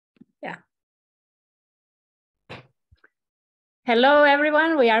Yeah. Hello,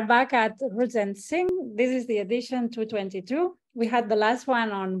 everyone. We are back at Roots and Sync. This is the edition 222. We had the last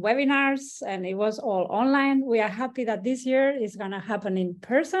one on webinars and it was all online. We are happy that this year is going to happen in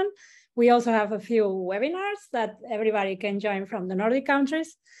person. We also have a few webinars that everybody can join from the Nordic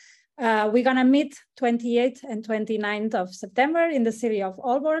countries. We're going to meet 28th and 29th of September in the city of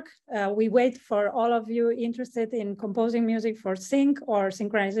Aalborg. We wait for all of you interested in composing music for sync or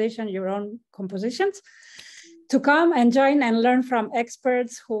synchronization, your own compositions, to come and join and learn from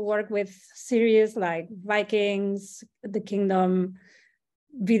experts who work with series like Vikings, The Kingdom,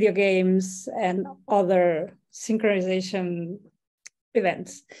 video games, and other synchronization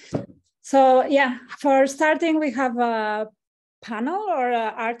events. So yeah, for starting, we have a panel or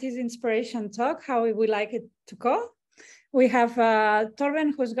artist inspiration talk, how we would like it to go. We have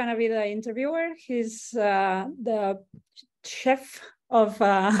Torben, who's going to be the interviewer. He's the chef of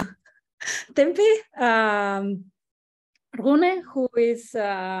Tempi. Rune, who is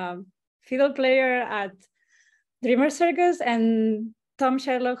a fiddle player at Dreamers Circus, and Tom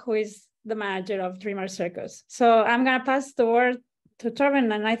Sherlock, who is the manager of Dreamers Circus. So I'm going to pass the word to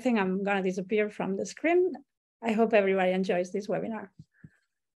Torben, and I think I'm going to disappear from the screen. I hope everybody enjoys this webinar.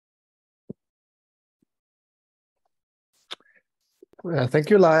 Thank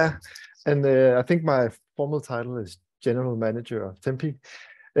you, Laia. And I think my formal title is General Manager of Tempi.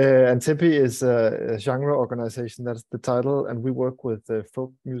 And Tempi is a genre organization, that's the title. And we work with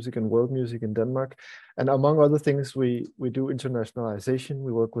folk music and world music in Denmark. And among other things, we do internationalization.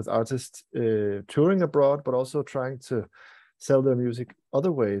 We work with artists touring abroad, but also trying to sell their music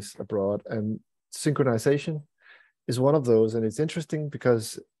other ways abroad. And synchronization is one of those. And it's interesting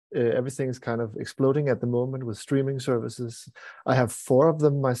because everything is kind of exploding at the moment with streaming services. I have 4 of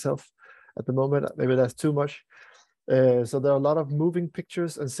them myself at the moment. Maybe that's too much. So there are a lot of moving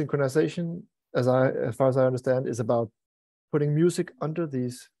pictures, and synchronization, as far as I understand, is about putting music under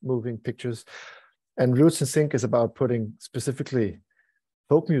these moving pictures. And Roots and Sync is about putting specifically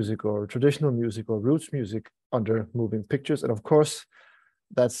folk music or traditional music or roots music under moving pictures. And of course,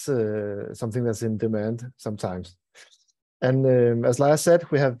 that's something that's in demand sometimes. And as Laia said,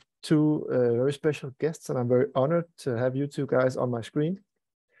 we have 2 very special guests, and I'm very honored to have you 2 guys on my screen.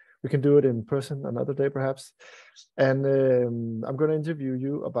 We can do it in person another day, perhaps. And I'm going to interview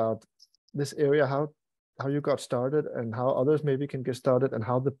you about this area, how you got started, and how others maybe can get started, and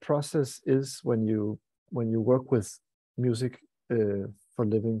how the process is when you work with music for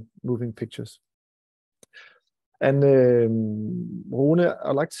living, moving pictures. And Rune,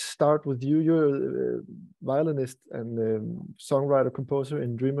 I'd like to start with you. You're a violinist and songwriter, composer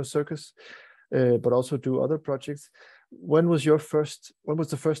in Dreamers Circus, but also do other projects. When was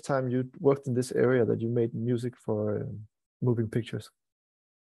the first time you worked in this area that you made music for moving pictures?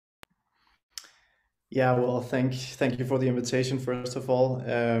 Yeah, well, thank you for the invitation, first of all.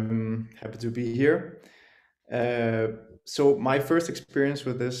 Happy to be here. So my first experience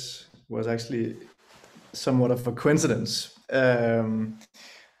with this was actually somewhat of a coincidence. I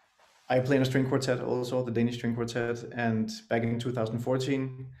play in a string quartet, also the Danish String Quartet, and back in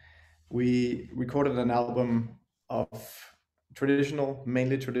 2014, we recorded an album of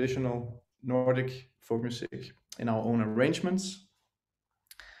mainly traditional Nordic folk music in our own arrangements,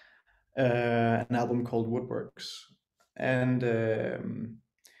 an album called Woodworks. And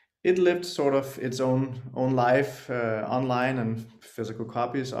it lived sort of its own life online and physical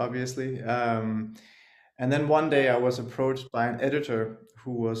copies, obviously. And then one day I was approached by an editor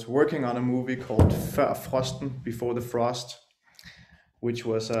who was working on a movie called Før Frosten, Before the Frost, which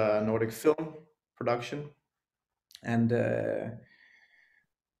was a Nordic film production. And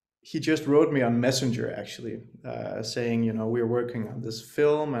he just wrote me on Messenger, actually, saying, we're working on this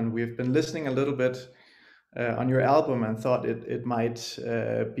film and we've been listening a little bit on your album and thought it might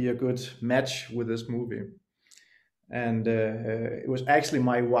be a good match with this movie. And it was actually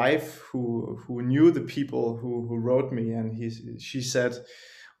my wife who knew the people who wrote me, and she said,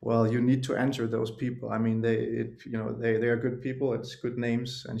 well, you need to answer those people. I mean, they are good people. It's good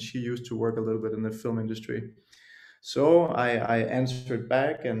names, and she used to work a little bit in the film industry. So I answered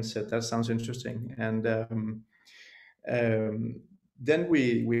back and said that sounds interesting, and then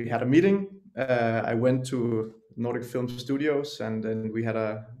we had a meeting. I went to Nordic Film Studios, and then we had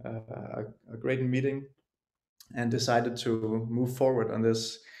a great meeting and decided to move forward on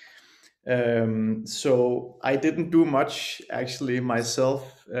this. So I didn't do much actually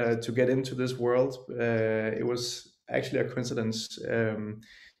myself to get into this world. It was actually a coincidence.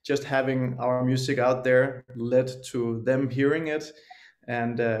 Just having our music out there led to them hearing it,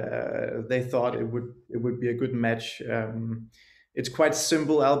 and they thought it would be a good match. it's quite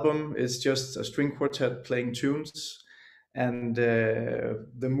simple album. It's just a string quartet playing tunes, and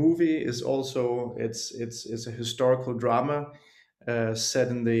the movie is also it's a historical drama set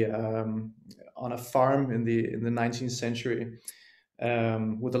in the on a farm in the 19th century,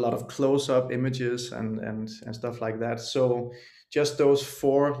 with a lot of close-up images and stuff like that. So just those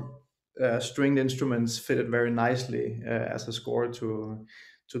four stringed instruments fitted very nicely as a score to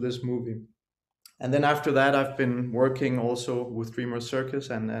this movie. And then after that, I've been working also with Dreamers Circus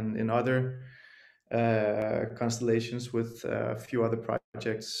and in other constellations with a few other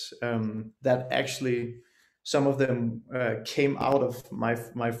projects that actually some of them came out of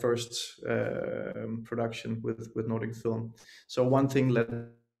my first production with Nordic film. So one thing led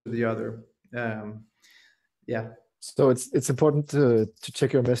to the other. Yeah. So it's important to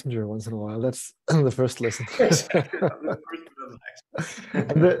check your messenger once in a while. That's the first lesson.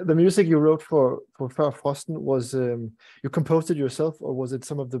 And the music you wrote for Frosten was you composed it yourself, or was it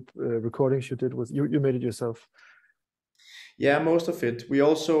some of the recordings you did? Was you made it yourself? Yeah, most of it. We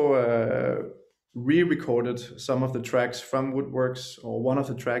also re-recorded some of the tracks from Woodworks, or one of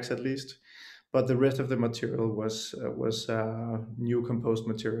the tracks at least, but the rest of the material was new composed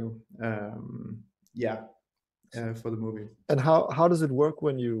material. For the movie. And how does it work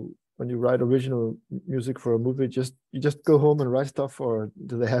when you write original music for a movie? You just go home and write stuff, or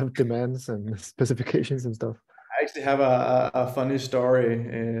do they have demands and specifications and stuff? I actually have a funny story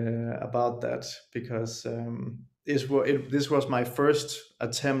about that, because this was my first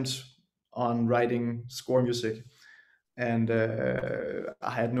attempt on writing score music, and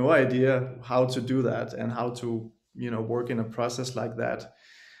I had no idea how to do that and how to work in a process like that.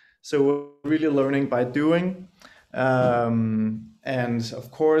 So really learning by doing. And of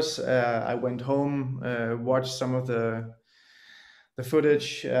course, I went home, watched some of the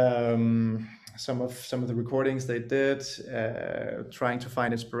footage, some of the recordings they did, trying to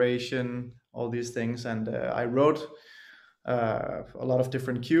find inspiration, all these things. And I wrote a lot of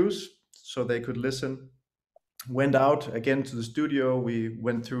different cues so they could listen. Went out again to the studio. We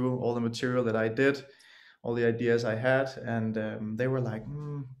went through all the material that I did, all the ideas I had, and they were like,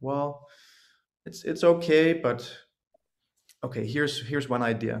 well, it's okay, but okay, here's one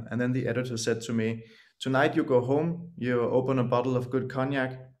idea. And then the editor said to me, tonight you go home, you open a bottle of good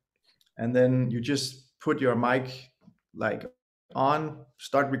cognac, and then you just put your mic like on,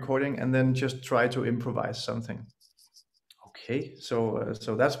 start recording, and then just try to improvise something. Okay, so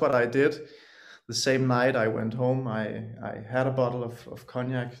that's what I did. The same night I went home, I had a bottle of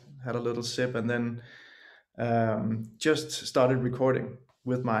cognac, had a little sip, and then just started recording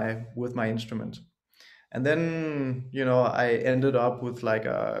with my instrument. And then I ended up with like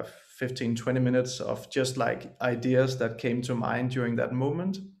a 15-20 minutes of just like ideas that came to mind during that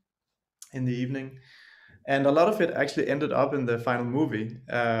moment in the evening, and a lot of it actually ended up in the final movie.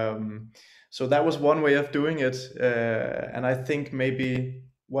 So that was one way of doing it, and I think maybe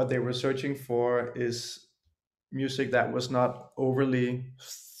what they were searching for is music that was not overly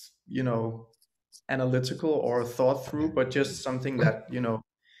analytical or thought through, but just something that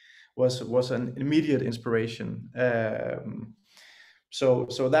was an immediate inspiration.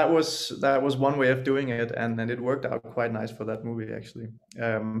 So that was one way of doing it, and it worked out quite nice for that movie actually.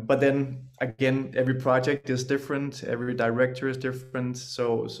 But then again, every project is different, every director is different,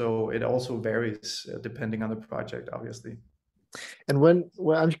 so it also varies depending on the project, obviously. And well,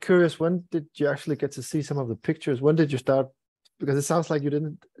 I'm curious, when did you actually get to see some of the pictures? When did you start? Because it sounds like you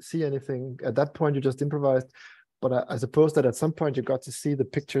didn't see anything at that point, you just improvised. But I suppose that at some point you got to see the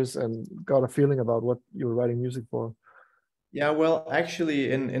pictures and got a feeling about what you were writing music for. Yeah, well,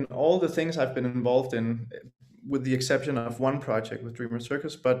 actually, in all the things I've been involved in, with the exception of one project with Dreamers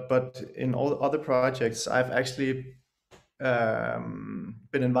Circus, but in all the other projects, I've actually been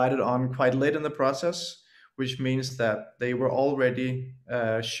invited on quite late in the process, which means that they were already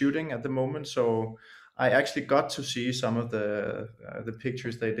shooting at the moment. So I actually got to see some of the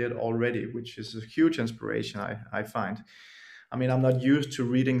pictures they did already, which is a huge inspiration, I find. I mean, I'm not used to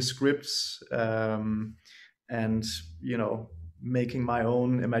reading scripts and making my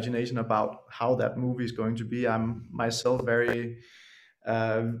own imagination about how that movie is going to be. I'm myself very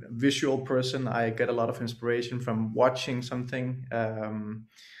visual person. I get a lot of inspiration from watching something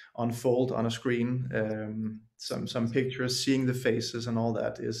unfold on a screen. Some pictures, seeing the faces and all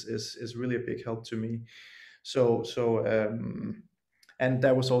that is really a big help to me. So and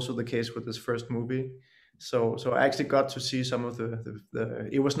that was also the case with this first movie. So I actually got to see some of the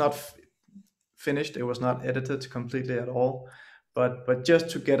it was not finished, it was not edited completely at all, but just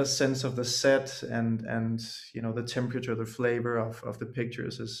to get a sense of the set and the temperature, the flavor of the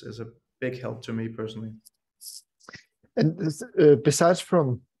pictures is a big help to me personally. And besides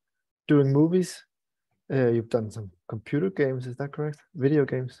from doing movies, you've done some computer games, is that correct? Video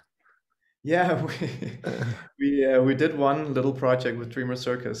games? Yeah, we did one little project with Dreamers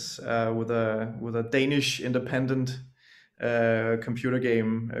Circus with a Danish independent computer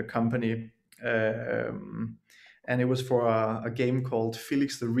game company, and it was for a game called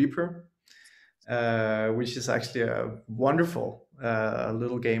Felix the Reaper, which is actually a wonderful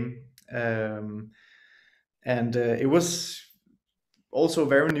little game, and it was also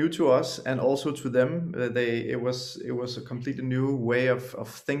very new to us and also to them. It was a completely new way of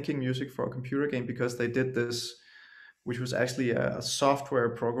thinking music for a computer game, because they did this, which was actually a software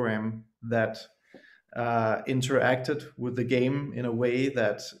program that interacted with the game in a way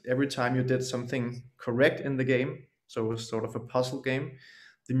that every time you did something correct in the game, so it was sort of a puzzle game,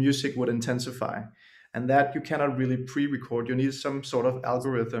 the music would intensify. And that you cannot really pre-record. You need some sort of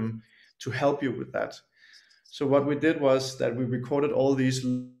algorithm to help you with that. So what we did was that we recorded all these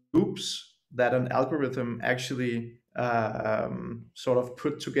loops that an algorithm actually sort of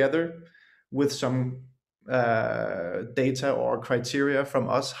put together with some data or criteria from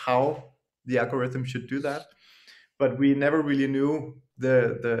us how the algorithm should do that. But we never really knew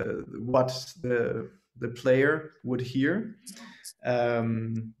what the player would hear.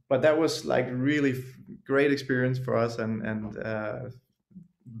 But that was like really great experience for us, and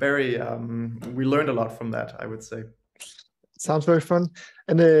very we learned a lot from that, I would say. Sounds very fun.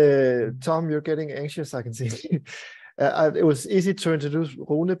 And Tom, you're getting anxious, I can see. It was easy to introduce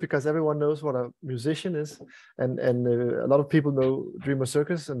Rune because everyone knows what a musician is, and a lot of people know Dreamers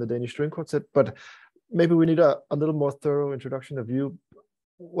Circus and the Danish String Quartet, but maybe we need a little more thorough introduction of you.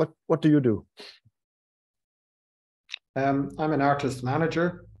 What do you do? I'm an artist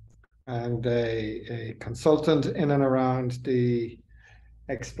manager and a consultant in and around the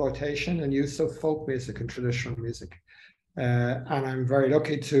exploitation and use of folk music and traditional music. And I'm very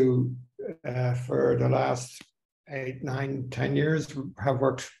lucky to, for the last 8, 9, 10 years, have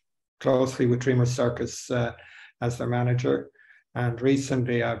worked closely with Dreamers Circus as their manager. And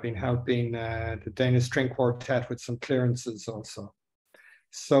recently I've been helping the Danish String Quartet with some clearances also.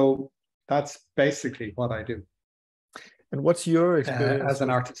 So that's basically what I do. And what's your experience as an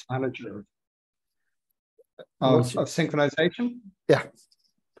artist manager of synchronization? Yeah.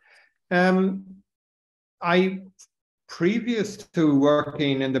 Previous to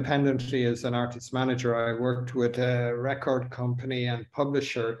working independently as an artist manager, I worked with a record company and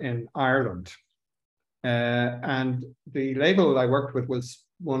publisher in Ireland. And the label I worked with was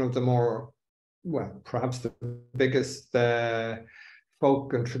one of the more, well, perhaps the biggest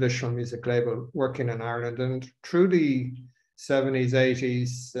folk and traditional music label working in Ireland. And through the 70s,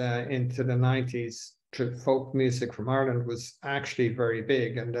 80s, into the 90s, folk music from Ireland was actually very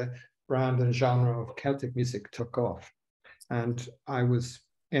big, and the brand and genre of Celtic music took off. And I was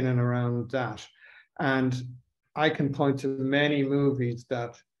in and around that. And I can point to many movies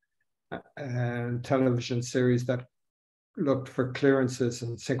that, and television series that looked for clearances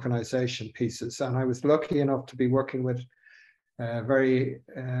and synchronization pieces. And I was lucky enough to be working with a very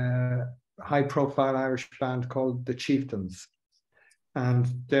high-profile Irish band called the Chieftains. And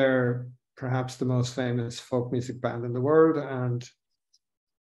they're perhaps the most famous folk music band in the world, and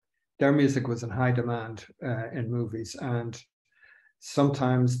their music was in high demand in movies. And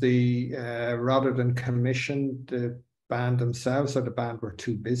sometimes rather than commission the band themselves, or the band were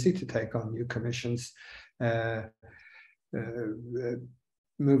too busy to take on new commissions,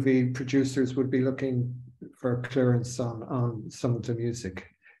 movie producers would be looking for clearance on some of the music.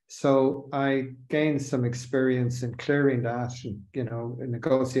 So I gained some experience in clearing that, in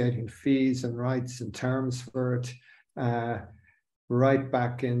negotiating fees and rights and terms for it, right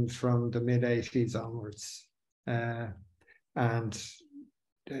back in from the mid-80s onwards. And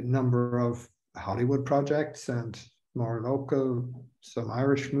a number of Hollywood projects and more local, some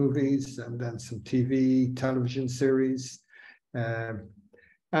Irish movies, and then some television series.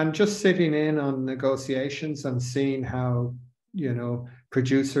 And just sitting in on negotiations and seeing how,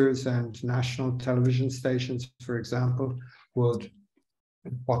 producers and national television stations, for example, what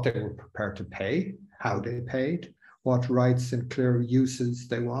they were prepared to pay, how they paid, what rights and clear uses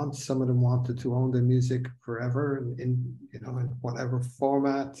they want. Some of them wanted to own the music forever in whatever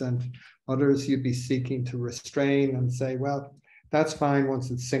format, and others you'd be seeking to restrain and say, well, that's fine once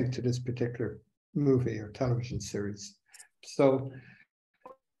it's synced to this particular movie or television series. So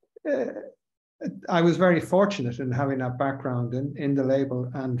I was very fortunate in having that background in the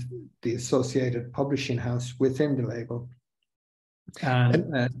label and the associated publishing house within the label.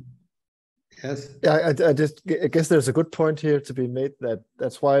 And yes. Yeah, I guess there's a good point here to be made,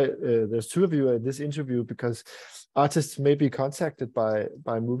 that's why there's two of you in this interview, because artists may be contacted by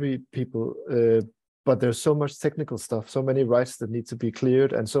movie people, but there's so much technical stuff, so many rights that need to be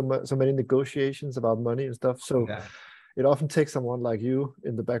cleared, and so many negotiations about money and stuff. So it often takes someone like you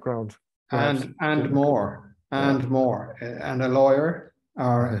in the background, and more, and a lawyer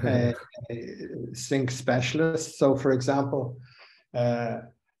or a sync specialist. So, for example,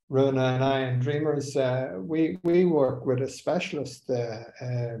 Rune and I in Dreamers, we work with a specialist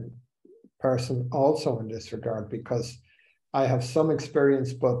person also in this regard, because I have some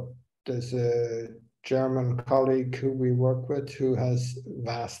experience, but there's a German colleague who we work with who has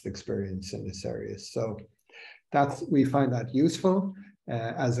vast experience in this area. So we find that useful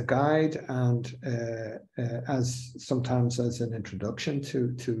as a guide, and as sometimes as an introduction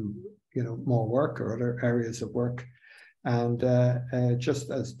to more work or other areas of work, and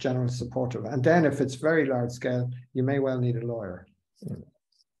just as general supportive. And then if it's very large scale, you may well need a lawyer.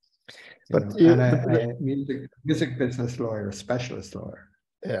 But a music business lawyer, a specialist lawyer.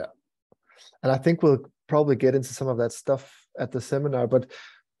 Yeah. And I think we'll probably get into some of that stuff at the seminar, but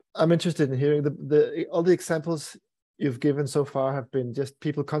I'm interested in hearing all the examples you've given so far have been just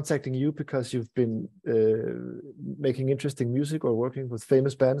people contacting you because you've been making interesting music or working with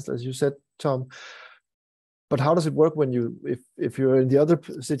famous bands, as you said, Tom. But how does it work when if you're in the other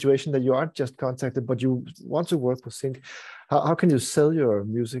situation that you aren't just contacted, but you want to work with sync? How can you sell your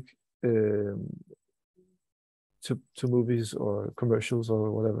music to movies or commercials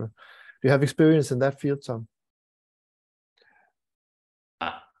or whatever? Do you have experience in that field, Tom?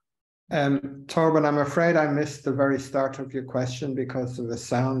 Torben, I'm afraid I missed the very start of your question because of a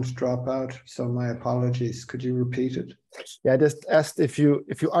sound dropout. So my apologies. Could you repeat it? Yeah, I just asked if you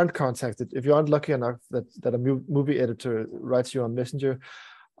aren't contacted, if you aren't lucky enough that a movie editor writes you on Messenger,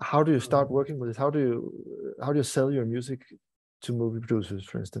 how do you start working with it? How do you sell your music to movie producers,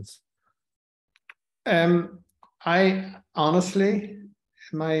 for instance? I honestly,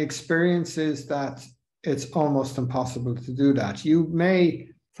 my experience is that it's almost impossible to do that. You may,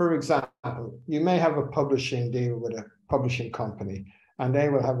 for example, you may have a publishing deal with a publishing company, and they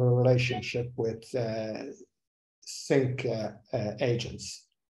will have a relationship with sync agents.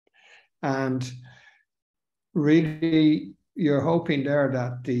 And really, you're hoping there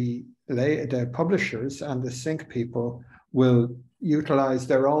that the publishers and the sync people will utilize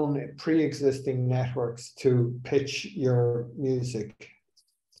their own pre-existing networks to pitch your music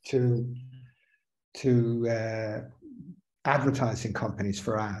to advertising companies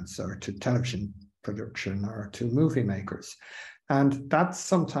for ads, or to television production, or to movie makers. And that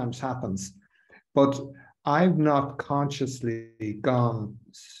sometimes happens, but I've not consciously gone,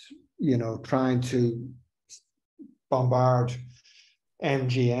 trying to bombard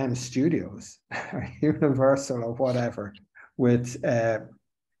MGM Studios or Universal or whatever with,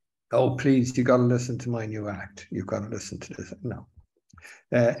 oh, please, you got to listen to my new act. You've got to listen to this. No.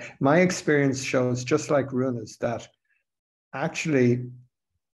 My experience shows, just like Rune's, that actually,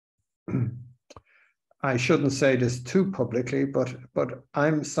 I shouldn't say this too publicly, but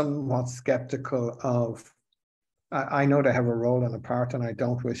I'm somewhat skeptical of, I know they have a role and a part, and I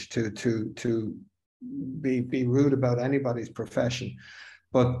don't wish to be rude about anybody's profession,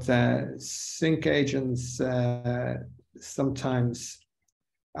 but sync agents sometimes,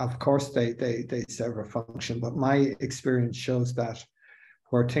 of course, they serve a function, but my experience shows that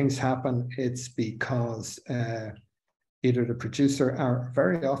where things happen, it's because either the producer or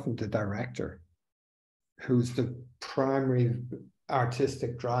very often the director, who's the primary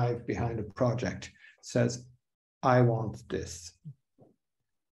artistic drive behind a project, says, I want this.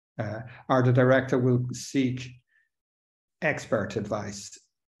 Or the director will seek expert advice.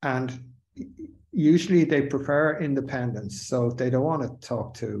 And usually they prefer independence. So they don't want to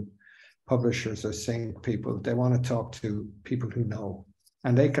talk to publishers or sync people. They want to talk to people who know.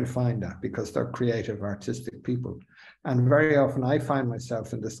 And they can find that because they're creative, artistic people. And very often I find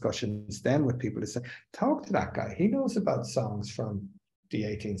myself in discussions then with people who say, talk to that guy. He knows about songs from the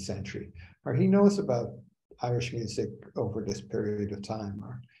 18th century, or he knows about Irish music over this period of time,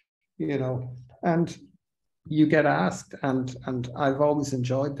 or, and you get asked, and I've always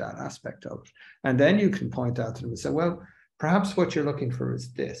enjoyed that aspect of it. And then you can point out to them and say, well, perhaps what you're looking for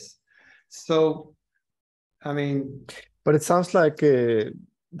is this. So, I mean... But it sounds like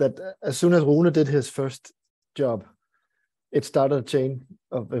that as soon as Rune did his first job, it started a chain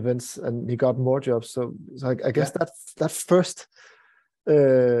of events, and he got more jobs. So I guess that first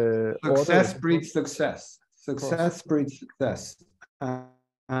success breeds success. Success breeds success,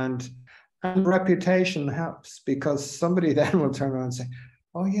 and reputation helps, because somebody then will turn around and say,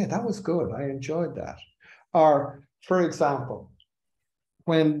 "Oh yeah, that was good. I enjoyed that." Or, for example,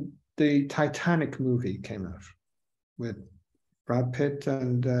 when the Titanic movie came out, with Brad Pitt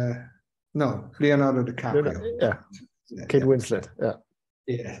and no, Leonardo DiCaprio. Yeah, Kate Winslet. Yeah.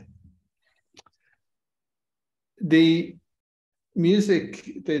 Yeah. The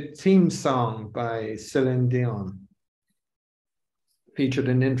music, the theme song by Celine Dion featured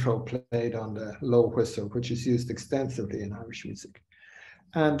an intro played on the low whistle, which is used extensively in Irish music.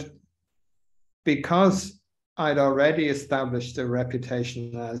 And because I'd already established a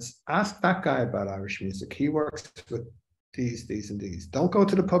reputation as, ask that guy about Irish music. He works with these, and these. Don't go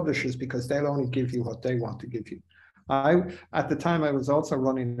to the publishers because they'll only give you what they want to give you. At the time, I was also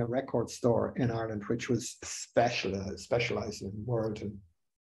running a record store in Ireland, which was specialized in world and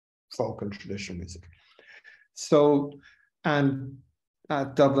folk and traditional music. So, and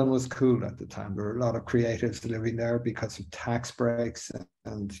Dublin was cool at the time. There were a lot of creatives living there because of tax breaks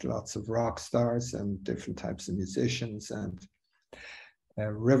and lots of rock stars and different types of musicians, and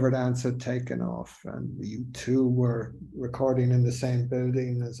Riverdance had taken off, and U2 were recording in the same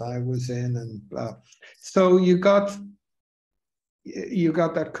building as I was in, and blah. So you got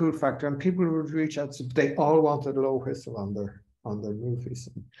that cool factor, and people would reach out. So they all wanted a low whistle on their movies.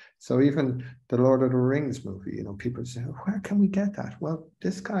 And so even the Lord of the Rings movie, you know, people say, oh, where can we get that? Well,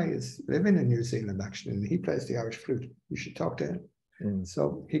 this guy is living in New Zealand actually, and he plays the Irish flute. You should talk to him.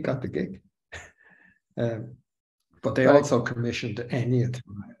 So he got the gig. But they also commissioned Enya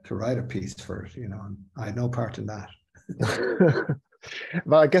to write a piece for it, you know, and I had no part in that.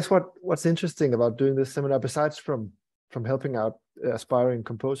 Well, I guess what's interesting about doing this seminar, besides from helping out aspiring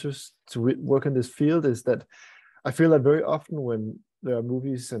composers to work in this field, is that I feel that very often when there are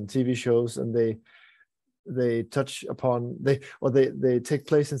movies and TV shows and they touch upon they take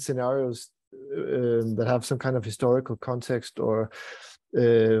place in scenarios that have some kind of historical context or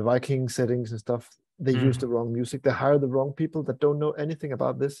Viking settings and stuff, they use the wrong music. They hire the wrong people that don't know anything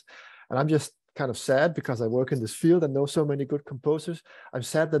about this. And I'm just kind of sad because I work in this field and know so many good composers. I'm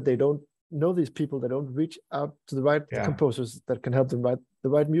sad that they don't know these people. They don't reach out to the right composers that can help them write the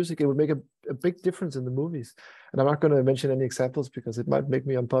right music. It would make a big difference in the movies. And I'm not going to mention any examples because it might make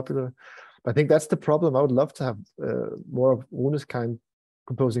me unpopular. But I think that's the problem. I would love to have more of Rune's kind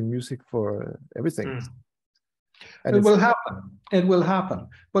composing music for everything. And it will happen. It will happen.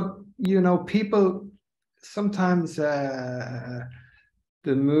 But, you know, people sometimes the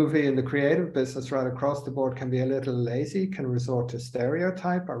movie and the creative business right across the board can be a little lazy, can resort to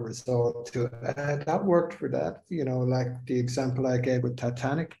stereotype or resort to that worked for that, you know, like the example I gave with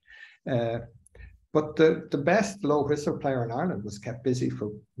Titanic. But the best low whistle player in Ireland was kept busy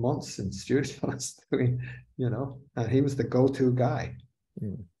for months in studios doing, you know, and he was the go-to guy.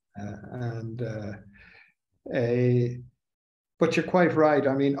 But you're quite right.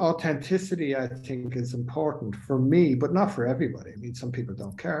 I mean, authenticity, I think, is important for me, but not for everybody. I mean, some people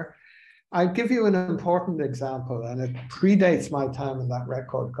don't care. I'll give you an important example, and it predates my time in that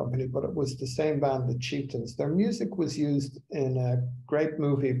record company, but it was the same band, the Chieftains. Their music was used in a great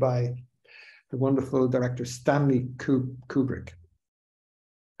movie by the wonderful director Stanley Kubrick,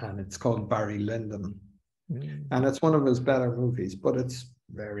 and it's called Barry Lyndon. And it's one of his better movies, but it's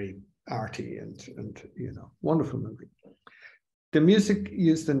very arty and you know, wonderful movie. The music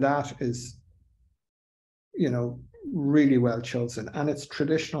used in that is, you know, really well chosen, and it's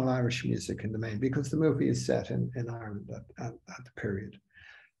traditional Irish music in the main because the movie is set in Ireland at the period,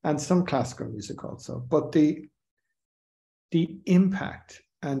 and some classical music also. But the impact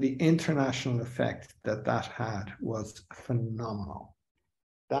and the international effect that had was phenomenal.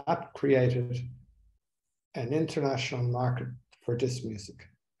 That created an international market for this music.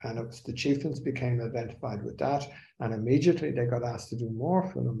 And it was the Chieftains became identified with that, and immediately they got asked to do more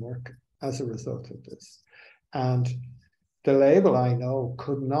film work as a result of this. And the label, I know,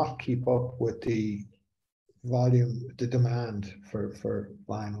 could not keep up with the volume, the demand for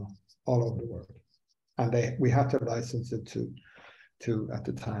vinyl all over the world. And we had to license it to at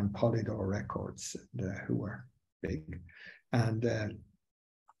the time Polydor Records, who were big. And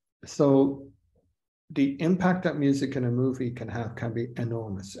so the impact that music in a movie can have can be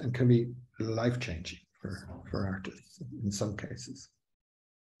enormous and can be life-changing for artists in some cases.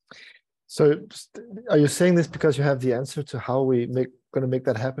 So are you saying this because you have the answer to how we going to make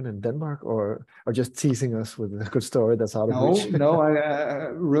that happen in Denmark, or just teasing us with a good story that's out of reach? No,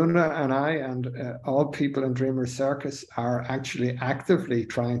 Rune and I and all people in Dreamers Circus are actually actively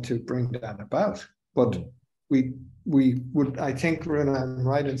trying to bring that about. But we would, I think, Rune, I'm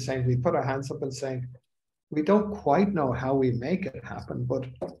right in saying, we put our hands up and saying, we don't quite know how we make it happen, but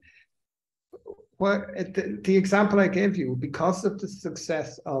the example I gave you, because of the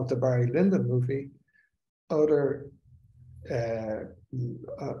success of the Barry Lyndon movie, other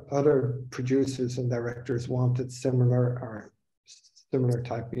other producers and directors wanted similar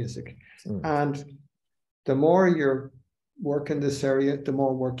type music. And the more you work in this area, the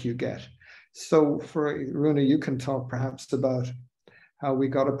more work you get. So for Rune, you can talk perhaps about how we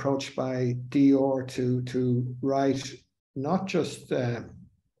got approached by Dior to write, not just to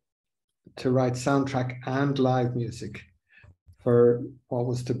write soundtrack and live music for what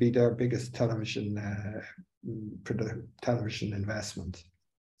was to be their biggest television investment.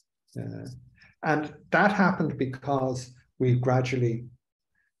 And that happened because we gradually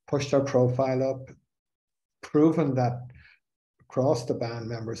pushed our profile up, proven that across the band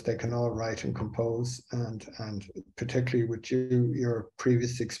members, they can all write and compose, and particularly with your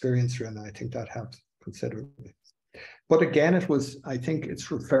previous experience, Rune, I think that helped considerably. But again, it was, I think it's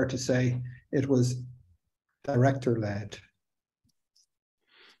fair to say, it was director-led.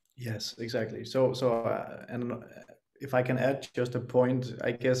 Yes, exactly. So and if I can add just a point,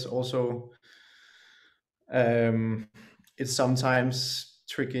 I guess also it's sometimes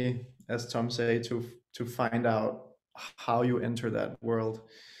tricky, as Tom say, to find out how you enter that world.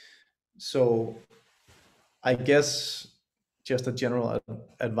 So I guess just a general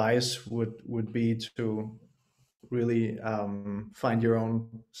advice would be to really find your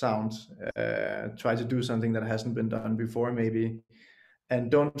own sound, try to do something that hasn't been done before maybe,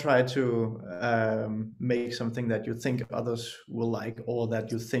 and don't try to make something that you think others will like, or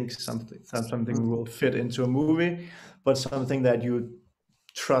that you think something will fit into a movie, but something that you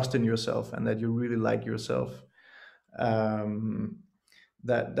trust in yourself and that you really like yourself. That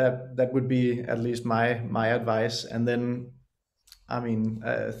would be at least my advice. And then, I mean,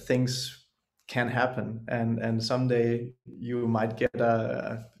 things can happen, and someday you might get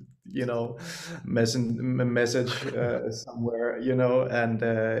a message somewhere, and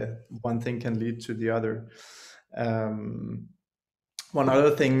one thing can lead to the other. One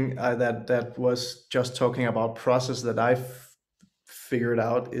other thing that was just talking about process that I've figured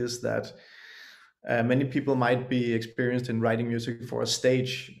out is that many people might be experienced in writing music for a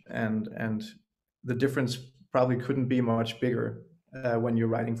stage, and the difference probably couldn't be much bigger when you're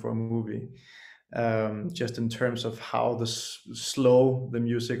writing for a movie. Just in terms of how slow the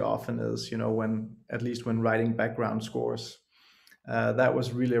music often is, at least when writing background scores. That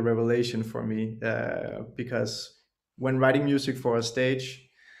was really a revelation for me, because when writing music for a stage,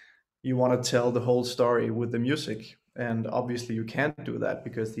 you want to tell the whole story with the music. And obviously you can't do that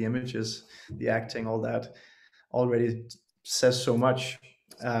because the images, the acting, all that already says so much.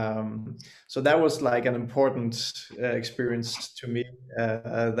 So that was like an important experience to me,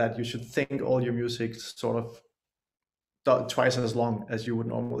 that you should think all your music sort of twice as long as you would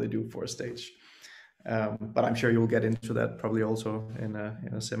normally do for a stage. But I'm sure you'll get into that probably also in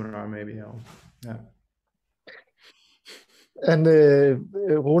a seminar maybe. Yeah. And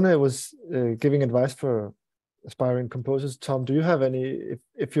Rune was giving advice for aspiring composers. Tom, do you have any,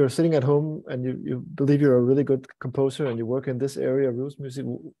 if you're sitting at home and you believe you're a really good composer and you work in this area of roots music,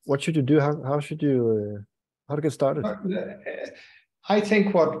 what should you do? How should you, how to get started? I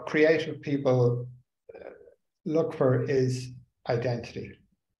think what creative people look for is identity.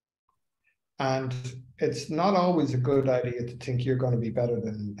 And it's not always a good idea to think you're going to be better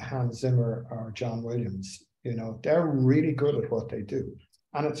than Hans Zimmer or John Williams. They're really good at what they do.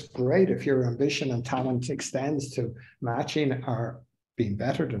 And it's great if your ambition and talent extends to matching or being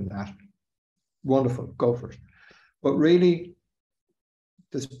better than that. Wonderful, go for it. But really,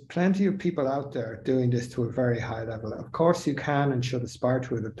 there's plenty of people out there doing this to a very high level. Of course, you can and should aspire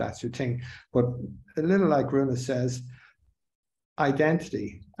to it if that's your thing. But a little like Rune says,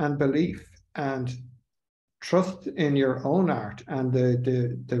 identity and belief and trust in your own art and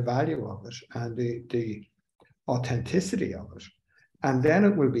the value of it and the authenticity of it. And then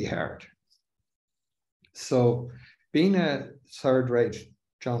it will be heard. So being a third-rate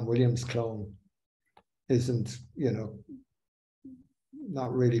John Williams clone isn't,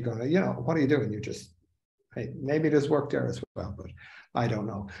 not really going to, what are you doing? You just, hey, maybe there's work there as well, but I don't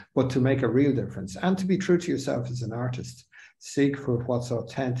know. But to make a real difference and to be true to yourself as an artist, seek for what's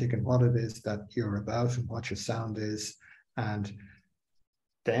authentic and what it is that you're about and what your sound is, and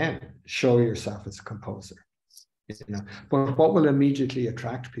then show yourself as a composer. But what will immediately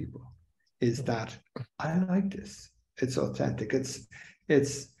attract people is that I like this. It's authentic. It's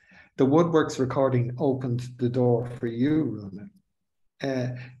the Woodworks recording opened the door for you, Rune.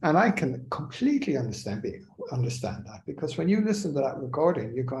 And I can completely understand that, because when you listen to that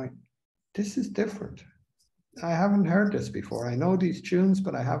recording, you're going, this is different. I haven't heard this before. I know these tunes,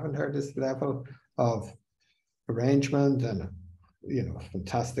 but I haven't heard this level of arrangement and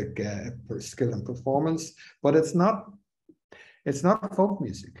fantastic skill and performance. But it's not it's not folk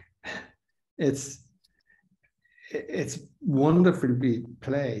music. It's wonderfully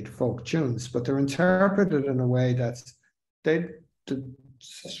played folk tunes, but they're interpreted in a way that's the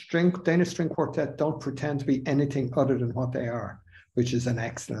Danish String Quartet don't pretend to be anything other than what they are, which is an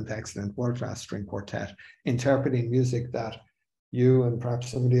excellent world-class string quartet, interpreting music that you and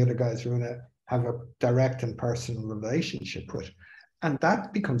perhaps some of the other guys, Rune, have a direct and personal relationship with. And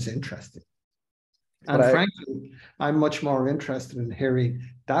that becomes interesting. And frankly, I'm much more interested in hearing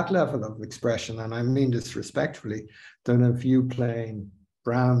that level of expression, and I mean this respectfully, than if you playing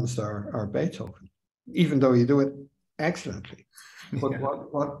Brahms or Beethoven, even though you do it excellently. But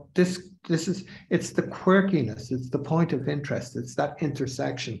what this is, it's the quirkiness, it's the point of interest, it's that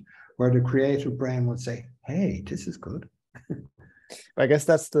intersection where the creative brain would say, hey, this is good. I guess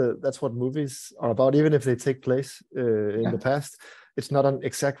that's what movies are about, even if they take place in the past. It's not an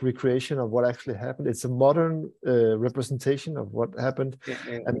exact recreation of what actually happened. It's a modern representation of what happened.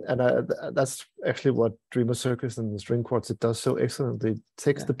 And that's actually what Dreamers Circus and the String Quartet does so excellently. It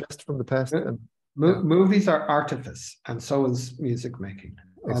takes the best from the past. And movies are artifice, and so is music making.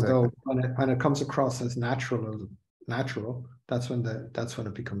 Exactly. Although when it comes across as natural, that's when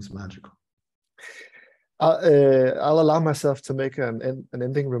it becomes magical. I'll allow myself to make an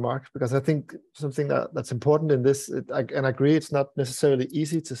ending remark, because I think something that's important in this, and I agree, it's not necessarily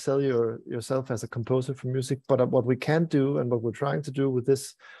easy to sell yourself as a composer for music, but what we can do and what we're trying to do with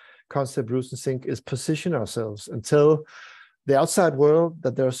this concept, Roots and Sync, is position ourselves and tell the outside world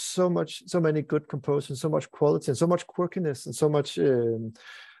that there's so many good composers, so much quality and so much quirkiness and so much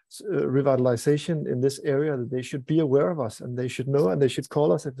revitalization in this area, that they should be aware of us and they should know and they should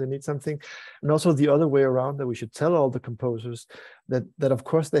call us if they need something. And also the other way around, that we should tell all the composers that of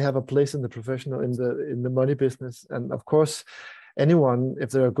course they have a place in the professional, in the money business, and of course anyone,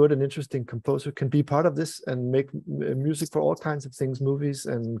 if they're a good and interesting composer, can be part of this and make music for all kinds of things, movies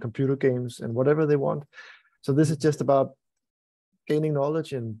and computer games and whatever they want. So this is just about gaining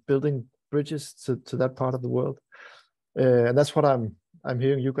knowledge and building bridges to that part of the world, and that's what I'm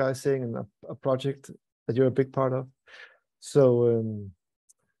hearing you guys saying in a project that you're a big part of. So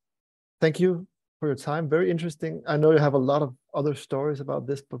thank you for your time. Very interesting. I know you have a lot of other stories about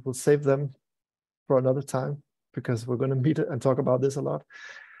this, but we'll save them for another time, because we're going to meet and talk about this a lot.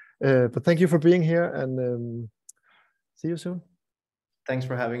 But thank you for being here, and see you soon. Thanks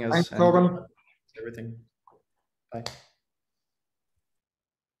for having us. Thanks, Torben. Everything. Bye.